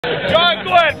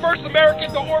man, first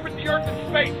American to orbit the Earth in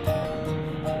space.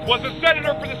 Was a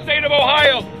senator for the state of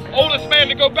Ohio. Oldest man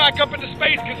to go back up into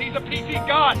space because he's a PT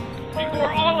god.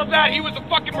 Before all of that, he was a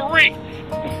fucking Marine.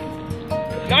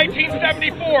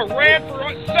 1974, ran for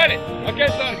Senate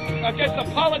against a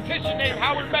politician named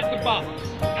Howard Metzenbaum.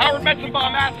 Howard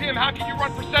Metzenbaum asked him, how can you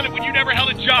run for Senate when you never held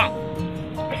a job?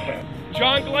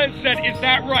 John Glenn said, is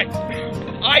that right?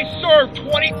 I served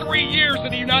 23 years in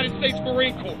the United States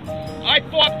Marine Corps. I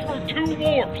fought through 2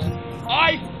 wars.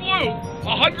 I flew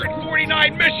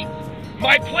 149 missions.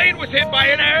 My plane was hit by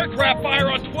an aircraft fire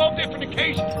on 12 different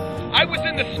occasions. I was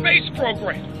in the space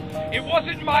program. It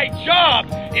wasn't my job,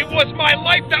 it was my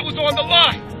life that was on the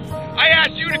line. I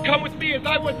asked you to come with me as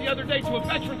I went the other day to a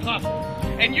veterans hospital.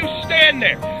 And you stand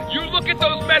there. You look at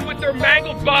those men with their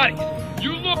mangled bodies.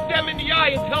 You look them in the eye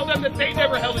and tell them that they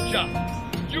never held a job.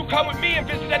 You come with me and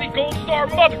visit any Gold Star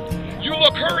mother. You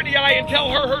look her in the eye and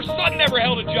tell her her son never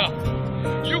held a job.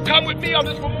 You come with me on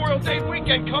this Memorial Day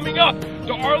weekend coming up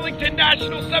to Arlington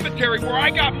National Cemetery, where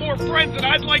I got more friends than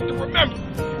I'd like to remember.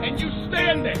 And you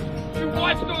stand there. You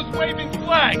watch those waving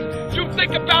flags. You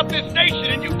think about this nation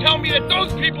and you tell me that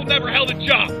those people never held a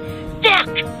job. Fuck!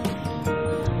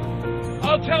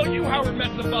 I'll tell you, Howard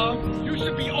Metzenbaum, you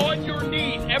should be on your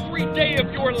knees every day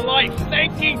of your life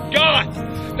thanking God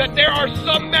that there are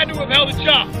some men who have held a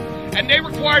job. And they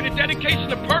required a dedication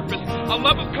to purpose, a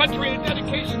love of country, and a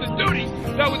dedication to duty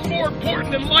that was more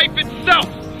important than life itself.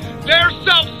 Their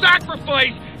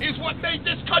self-sacrifice is what made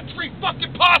this country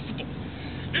fucking possible.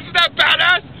 Isn't that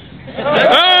badass?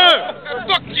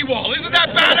 Fuck you all, isn't that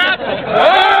badass?